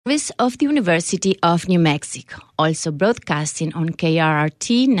Service of the University of New Mexico, also broadcasting on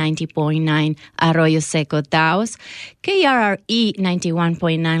KRRT 90.9 Arroyo Seco, Taos, KRRE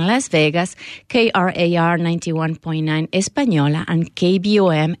 91.9 Las Vegas, KRAR 91.9 Española, and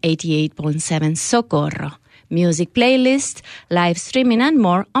KBOM 88.7 Socorro. Music playlist, live streaming, and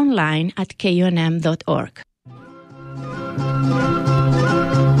more online at kunm.org.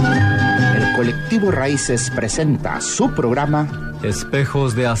 El Colectivo Raíces presenta su programa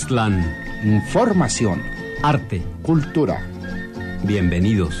Espejos de Aztlán. Información, Arte, cultura.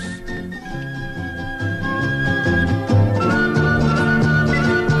 Bienvenidos.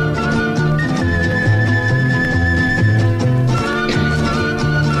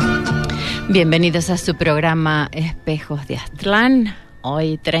 Bienvenidos a su programa Espejos de Aztlán.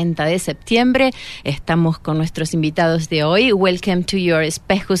 Hoy, 30 de septiembre, estamos con nuestros invitados de hoy. Welcome to your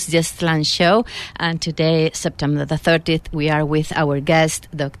Espejos de Aztlán show. And today, September the 30th, we are with our guest,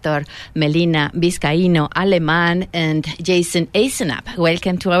 Dr. Melina Vizcaíno Alemán and Jason Eisenap.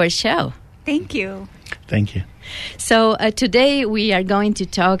 Welcome to our show. Thank you. Thank you. So today we are going to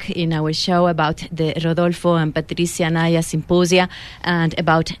talk in our show about the Rodolfo and Patricia Anaya Symposia and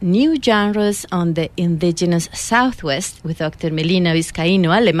about new genres on the Indigenous Southwest with Dr. Melina Vizcaíno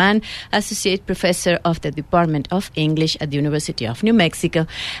Alemán, Associate Professor of the Department of English at the University of New Mexico,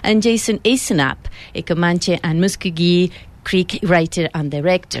 and Jason Eisenap, a Comanche and Muscogee Creek writer and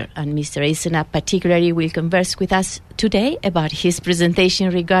director. And Mr. Eisenap particularly will converse with us today about his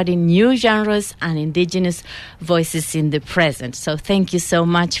presentation regarding new genres and indigenous voices in the present. So thank you so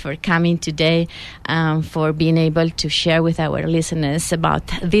much for coming today, for being able to share with our listeners about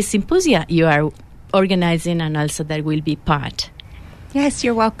this symposia you are organizing and also that will be part. Yes,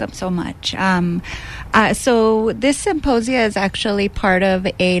 you're welcome so much. So this symposia is actually part of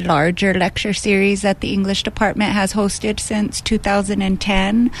a larger lecture series that the English department has hosted since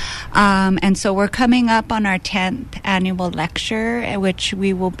 2010. And so we're coming up on our 10th annual lecture, which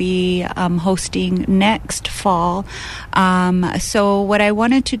we will be hosting next fall. So what I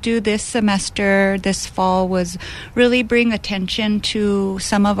wanted to do this semester, this fall, was really bring attention to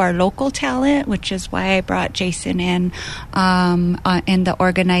some of our local talent, which is why I brought Jason in the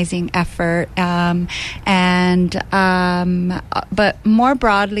organizing effort. But more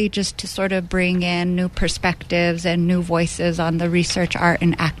broadly, just to sort of bring in new perspectives and new voices on the research, art,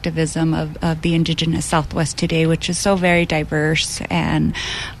 and activism of the Indigenous Southwest today, which is so very diverse. And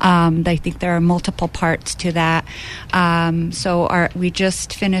I think there are multiple parts to that. We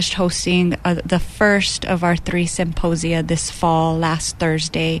just finished hosting the first of our 3 symposia this fall, last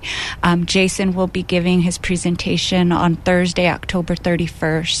Thursday. Jason will be giving his presentation on Thursday, October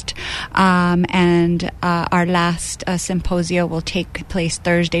 31st. And our last symposia will take place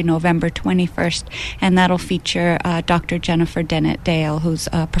Thursday, November 21st, and that'll feature Dr. Jennifer Dennett-Dale, who's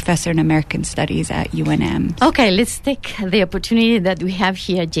a professor in American Studies at UNM. Okay, let's take the opportunity that we have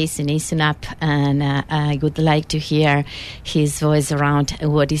here, Jason Eisenap, and I would like to hear his voice around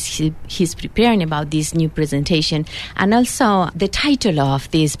what is he's preparing about this new presentation, and also the title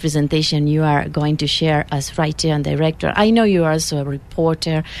of this presentation you are going to share as writer and director. I know you are also a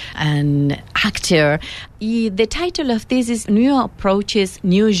reporter and actor. The title of this is New Approaches,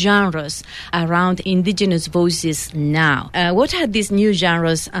 New Genres Around Indigenous Voices Now. What are these new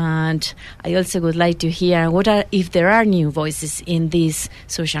genres? And I also would like to hear if there are new voices in this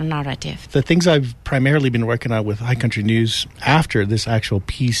social narrative. The things I've primarily been working on with High Country News after this actual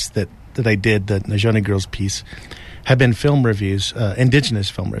piece that I did, the Najoni Girls piece, have been film reviews, Indigenous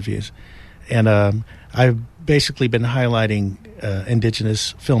film reviews. And I've basically been highlighting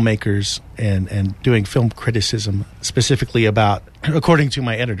Indigenous filmmakers and doing film criticism specifically about, according to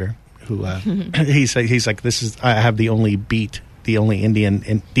my editor, who he's like, this is, I have the only beat, the only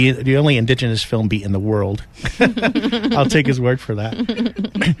the only Indigenous film beat in the world. I'll take his word for that.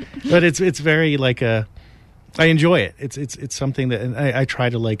 But it's very like I enjoy it. It's something that, and I try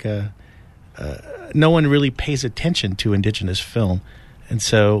to no one really pays attention to Indigenous film, and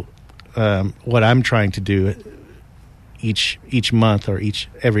so what I'm trying to do each month or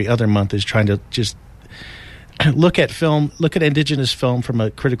every other month is trying to just look at Indigenous film from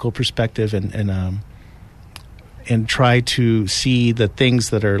a critical perspective and try to see the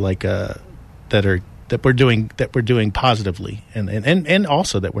things that are that we're doing positively and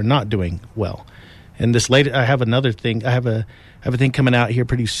also that we're not doing well. And this later, I have another thing. I have a thing coming out here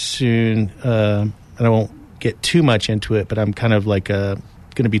pretty soon, and I won't get too much into it, but I'm kind of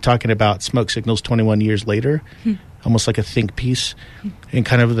going to be talking about smoke signals 21 years later, almost like a think piece, and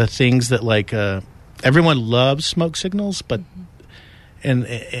kind of the things that everyone loves smoke signals, but and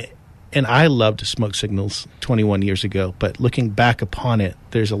and I loved Smoke Signals 21 years ago, but looking back upon it,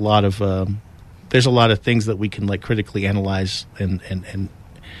 there's a lot of things that we can like critically analyze and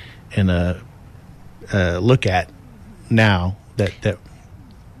look at now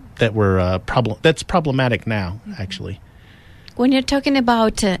that were that's problematic now, actually. When you're talking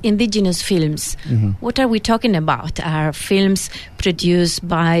about indigenous films, what are we talking about? Are films produced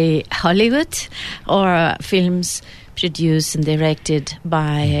by Hollywood or films produced and directed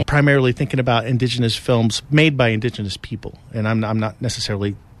by... Primarily thinking about indigenous films made by indigenous people. And I'm not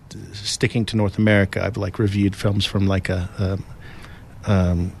necessarily sticking to North America. I've like reviewed films from like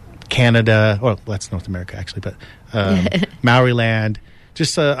Canada. Well, that's North America actually, but Maoriland.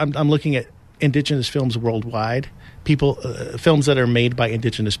 Just I'm looking at indigenous films worldwide. Films that are made by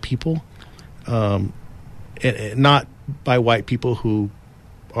indigenous people, not by white people who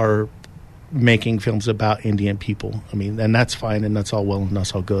are making films about Indian people. I mean, and that's fine, and that's all well and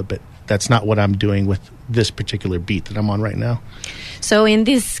that's all good, but that's not what I'm doing with this particular beat that I'm on right now. So in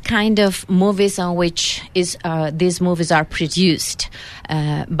this kind of movies on which these movies are produced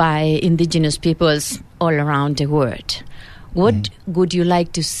by indigenous peoples all around the world, what would you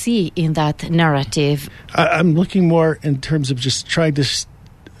like to see in that narrative? I'm looking more in terms of just trying to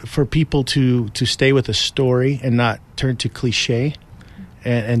for people to stay with a story and not turn to cliche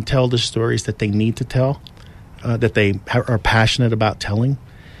and tell the stories that they need to tell, that they are passionate about telling.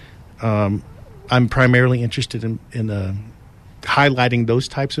 I'm primarily interested in highlighting those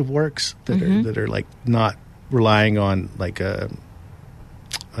types of works that are like not relying on like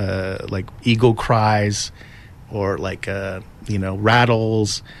eagle cries or like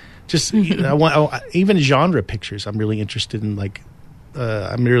rattles. Just I want even genre pictures. I'm really interested in like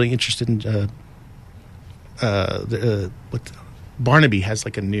Barnaby has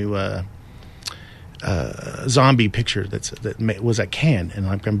like a new zombie picture that was at Cannes, and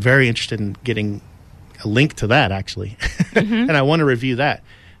I'm very interested in getting a link to that actually, and I want to review that.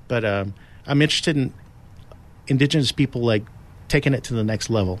 But I'm interested in indigenous people like taking it to the next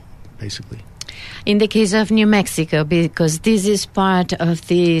level, basically. In the case of New Mexico, because this is part of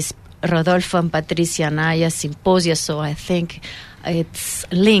this Rodolfo and Patricia Anaya Symposia, so I think it's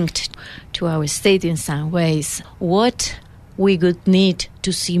linked to our state in some ways. What we would need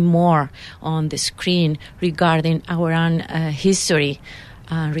to see more on the screen regarding our own history,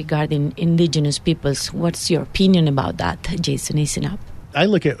 regarding indigenous peoples. What's your opinion about that, Jason Isenap? I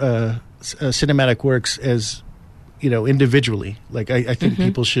look at cinematic works as, individually. Like I think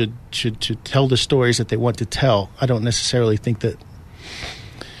people should tell the stories that they want to tell. I don't necessarily think that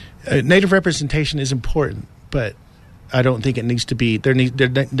Native representation is important, but I don't think it needs to be there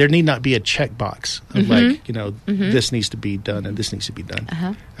need not be a checkbox of this needs to be done and this needs to be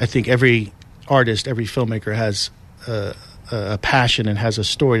done. I think every artist, every filmmaker has a passion and has a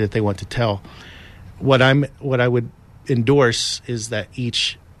story that they want to tell. What I would endorse is that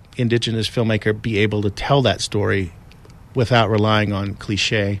each indigenous filmmaker be able to tell that story without relying on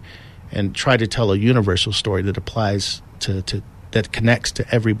cliche and try to tell a universal story that applies to that connects to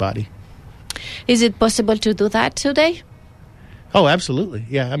everybody. Is it possible to do that today? Oh, absolutely.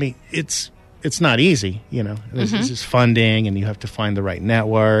 Yeah. I mean, it's not easy, This is funding, and you have to find the right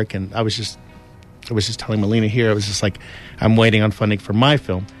network. And I was just telling Melina here, I was just like, I'm waiting on funding for my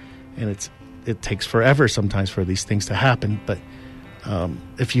film, and it takes forever sometimes for these things to happen. But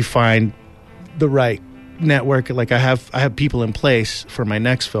if you find the right network, like I have people in place for my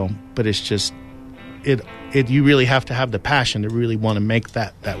next film, but it's just you really have to have the passion to really want to make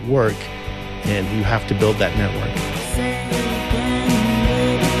that work, and you have to build that network.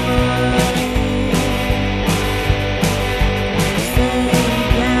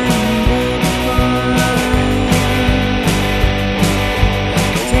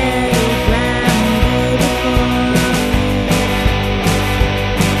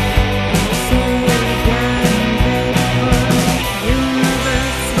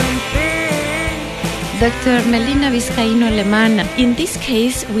 Dr. Melina Vizcaíno Alemán, in this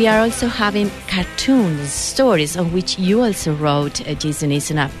case, we are also having cartoons, stories, on which you also wrote, Jason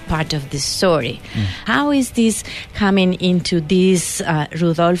Isenap, part of this story. How is this coming into this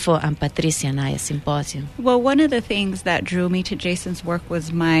Rodolfo and Patricia Anaya Symposium? Well, one of the things that drew me to Jason's work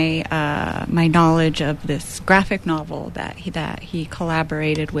was my knowledge of this graphic novel that he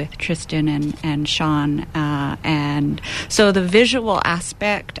collaborated with Tristan and Sean. And so the visual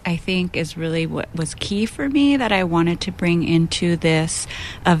aspect, I think, is really what was key key for me that I wanted to bring into this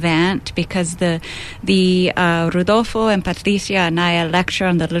event, because the Rodolfo and Patricia Anaya lecture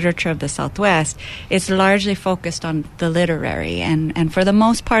on the literature of the Southwest is largely focused on the literary, and for the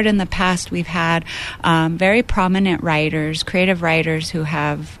most part in the past we've had very prominent writers, creative writers who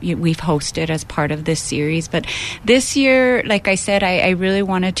we've hosted as part of this series. But this year, like I said, I really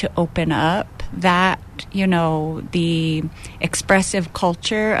wanted to open up that, the expressive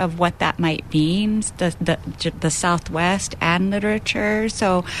culture of what that might mean, the Southwest and literature.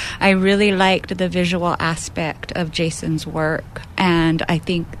 So I really liked the visual aspect of Jason's work, and I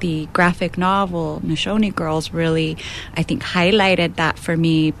think the graphic novel Nashoni Girls really, I think, highlighted that for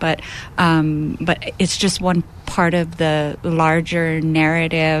me. But it's just one part of the larger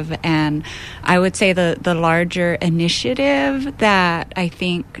narrative, and I would say the larger initiative that I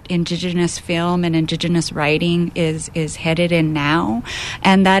think Indigenous film and Indigenous writing is headed in now,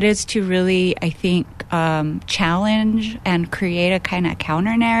 and that is to really, I think, challenge and create a kind of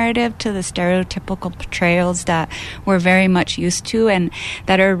counter narrative to the stereotypical portrayals that we're very much used to, and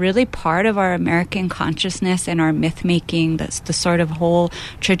that are really part of our American consciousness and our myth making. That's the sort of whole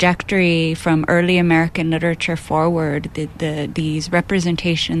trajectory from early American literature forward, these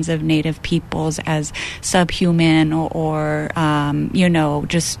representations of Native peoples as subhuman or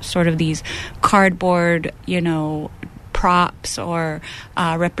just sort of these cardboard, props or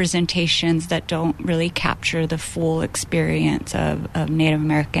representations that don't really capture the full experience of Native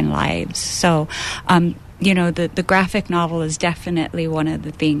American lives. So, the graphic novel is definitely one of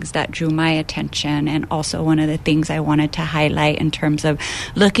the things that drew my attention, and also one of the things I wanted to highlight in terms of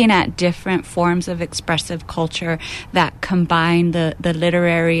looking at different forms of expressive culture that combine the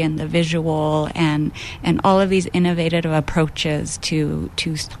literary and the visual and all of these innovative approaches to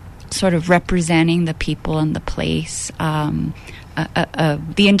sort of representing the people and the place.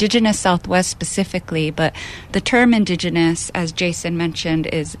 The Indigenous Southwest specifically, but the term Indigenous, as Jason mentioned,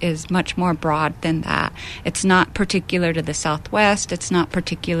 is much more broad than that. It's not particular to the Southwest. It's not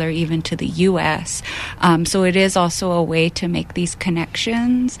particular even to the U.S. So it is also a way to make these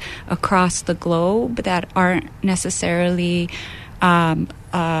connections across the globe that aren't necessarily that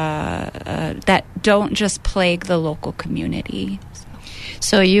don't just plague the local community.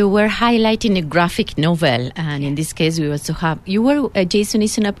 So you were highlighting a graphic novel, and in this case, we also have Jason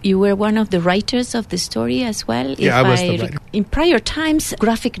Isenup. You were one of the writers of the story as well. Yeah, I was the writer. In prior times,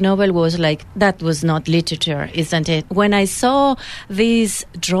 graphic novel was like, that was not literature, isn't it? When I saw this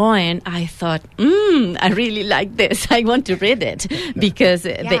drawing, I thought, I really like this. I want to read it because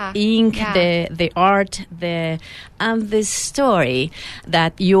the ink, the art, and the story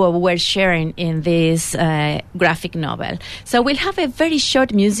that you were sharing in this graphic novel. So we'll have a very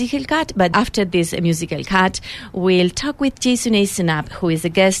short musical cut, but after this musical cut, we'll talk with Jason Isenup, who is a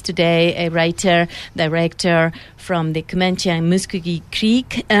guest today, a writer, director from the Comanche and Muscogee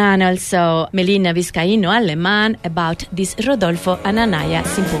Creek, and also Melina Vizcaíno Alemán about this Rodolfo and Anaya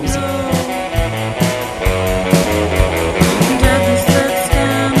Symposium.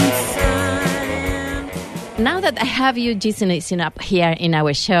 Now that I have you, Jason Isenup, here in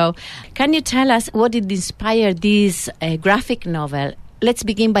our show, can you tell us what did inspire this graphic novel? Let's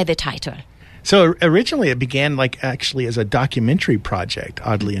begin by the title. So originally it began actually as a documentary project,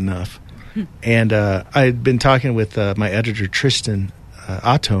 oddly enough. And I had been talking with my editor, Tristan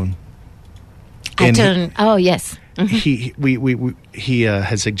Atone. Oh, yes. He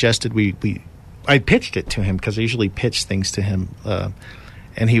had suggested I pitched it to him because I usually pitch things to him.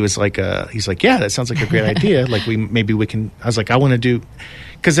 And he was like, yeah, that sounds like a great idea. I was like, I want to do,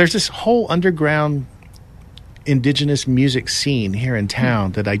 because there's this whole underground Indigenous music scene here in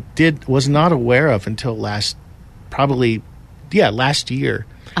town that I was not aware of until last year.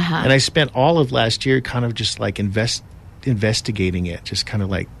 Uh-huh. And I spent all of last year kind of just investigating it, just kind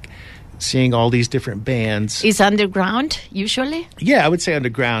of seeing all these different bands. Is underground usually? Yeah, I would say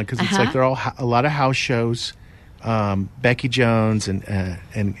underground because it's they're all a lot of house shows. Becky Jones and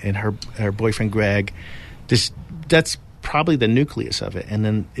her boyfriend Greg. That's probably the nucleus of it, and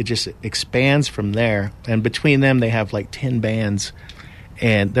then it just expands from there. And between them, they have 10 bands,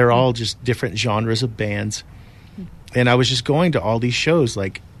 and they're all just different genres of bands. And I was just going to all these shows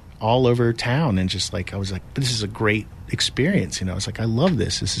all over town, and I was like, this is a great experience. I was like, I love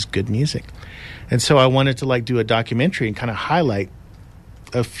this. This is good music. And so I wanted to do a documentary and kind of highlight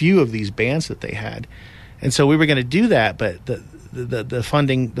a few of these bands that they had. And so we were going to do that, but the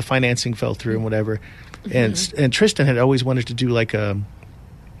financing fell through and whatever. Mm-hmm. And Tristan had always wanted to do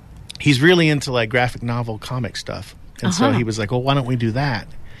he's really into graphic novel comic stuff. And so he was like, well, why don't we do that?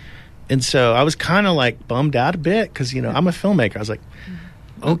 And so I was kind of bummed out a bit because, I'm a filmmaker. I was like,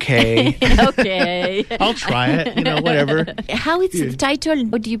 okay. Okay. I'll try it, whatever. How is the title?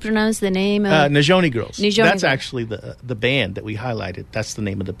 How do you pronounce the name? Najoni Girls. Najoni That's Girls. actually the band that we highlighted. That's the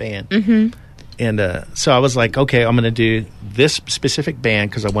name of the band. Mm-hmm. And so I was like, okay, I'm going to do this specific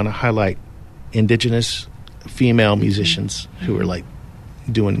band because I want to highlight Indigenous female musicians who are like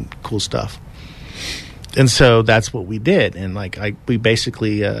doing cool stuff. And so that's what we did. And we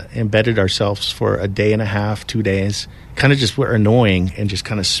basically embedded ourselves for a day and a half, 2 days, kind of just were annoying and just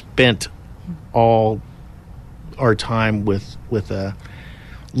kind of spent all our time with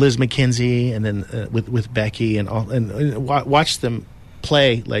Liz McKenzie and then with Becky and watched them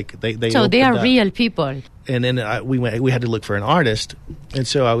play. Like they so they are up. real people. And then we had to look for an artist. And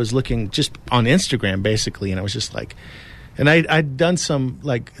so I was looking just on Instagram basically, and I was just like, and I'd done some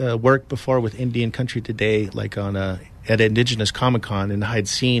work before with Indian Country Today, like on at Indigenous Comic-Con, and I had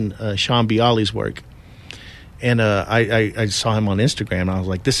seen Sean Bialy's work, and I saw him on Instagram, and I was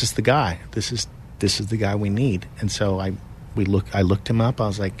like, this is the guy. This is the guy we need. And so I looked him up. I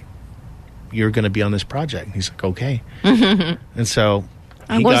was like, you're going to be on this project. And he's like, okay. And so he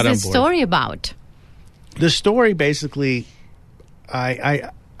got on board. What's the story about? The story basically,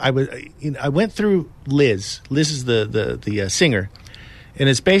 I went through Liz. Liz is the singer, and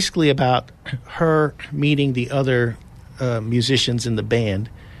it's basically about her meeting the other musicians in the band,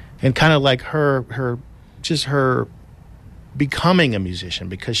 and kind of like her becoming a musician,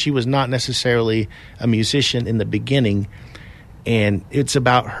 because she was not necessarily a musician in the beginning, and it's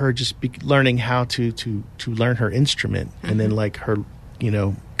about her just learning how to learn her instrument, and then like her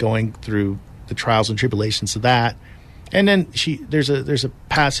going through the trials and tribulations of that. And then there's a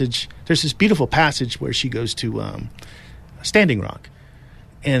passage. There's this beautiful passage where she goes to Standing Rock,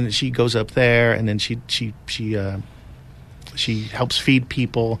 and she goes up there, and then she helps feed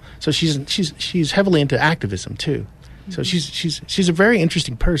people. So she's heavily into activism too. So she's a very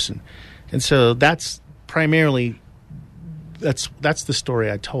interesting person, and so that's primarily that's the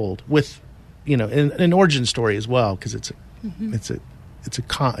story I told with an origin story as well, because it's a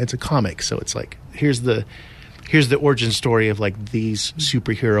comic. So it's like here's the origin story of like these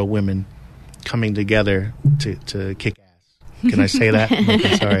superhero women coming together to kick ass. Can I say that?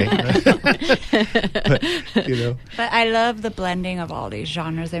 Okay, sorry. But I love the blending of all these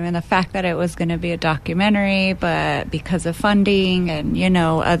genres. I mean, the fact that it was going to be a documentary, but because of funding and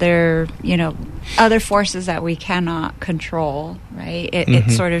other forces that we cannot control, right? It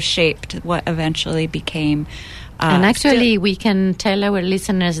sort of shaped what eventually became. And actually, we can tell our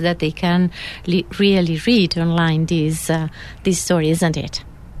listeners that they can really read online this story, isn't it?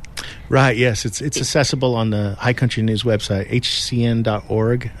 Right, yes. It's accessible on the High Country News website,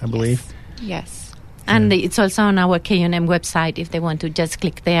 hcn.org, I believe. Yes. And it's also on our KUNM website if they want to just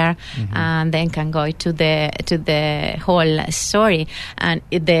click there and then can go to the whole story. And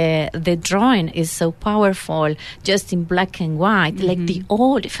the drawing is so powerful, just in black and white, like the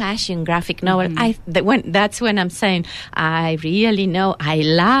old-fashioned graphic novel. That's when I'm saying I really know I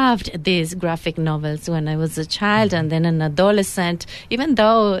loved these graphic novels when I was a child and then an adolescent, even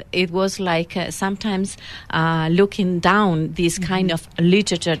though it was like sometimes looking down this kind of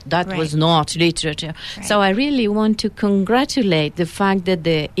literature that was not literature. Right. So I really want to congratulate the fact that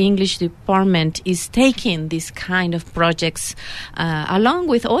the English department is taking this kind of projects along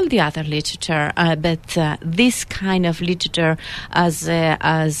with all the other literature, but this kind of literature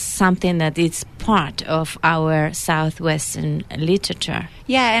as something that is part of our Southwestern literature.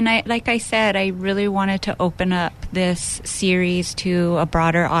 Yeah, and like I said, I really wanted to open up this series to a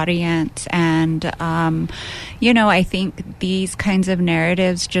broader audience, and I think these kinds of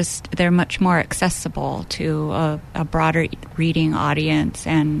narratives they're much more accessible to a broader reading audience,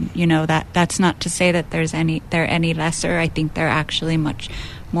 and that's not to say that they're any lesser. I think they're actually much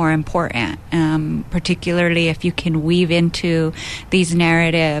more important, particularly if you can weave into these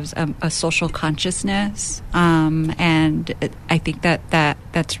narratives a social consciousness, and I think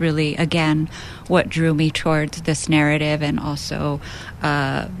that's really, again, what drew me towards this narrative, and also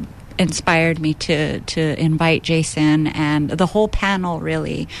inspired me to invite Jason and the whole panel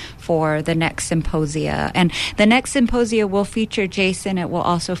really for the next symposia. And the next symposia will feature Jason. It will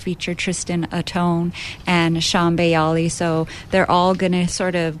also feature Tristan Atone and Sean Bialy. So they're all going to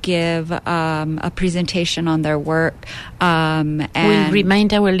sort of give a presentation on their work. And we'll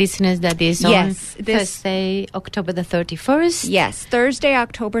remind our listeners that this on Thursday, October the 31st. Yes, Thursday,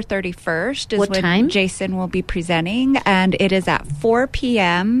 October 31st is what when time? Jason will be presenting, and it is at 4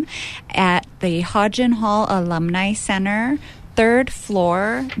 p.m. at the Hodgen Hall Alumni Center, 3rd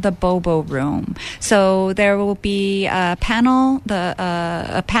floor, the Bobo Room. So there will be a panel,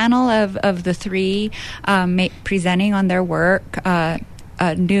 of the three presenting on their work.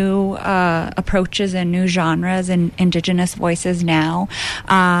 new approaches and new genres and Indigenous voices now.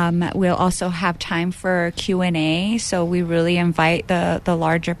 We'll also have time for Q&A, so we really invite the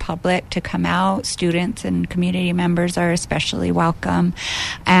larger public to come out. Students and community members are especially welcome.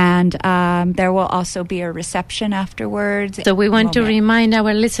 And there will also be a reception afterwards. So we want to remind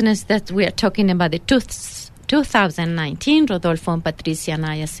our listeners that we are talking about the 2019 Rodolfo and Patricia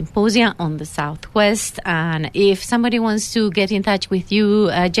Anaya Symposia on the Southwest. And if somebody wants to get in touch with you,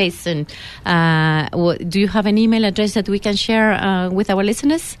 Jason, do you have an email address that we can share with our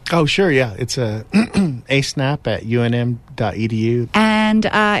listeners? Oh, sure, yeah. It's asnap@unm.edu. And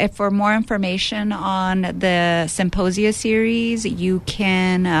if for more information on the Symposia series, you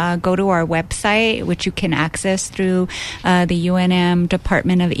can go to our website, which you can access through the UNM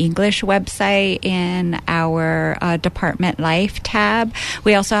Department of English website in our Department Life tab.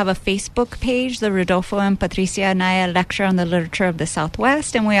 We also have a Facebook page, the Rodolfo and Patricia Anaya Lecture on the Literature of the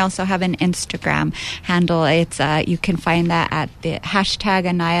Southwest, and we also have an Instagram handle. It's you can find that at the hashtag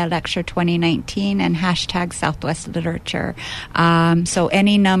Anaya Lecture 2019 and hashtag Southwest Literature. So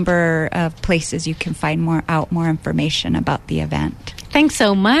any number of places you can find more information about the event. Thanks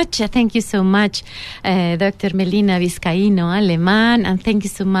so much. Thank you so much, Dr. Melina Vizcaíno Alemán, and thank you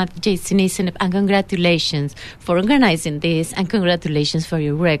so much, Jason Isenep, and congratulations for organizing this, and congratulations for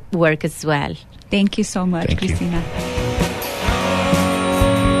your work as well. Thank you so much, Thank you. Christina.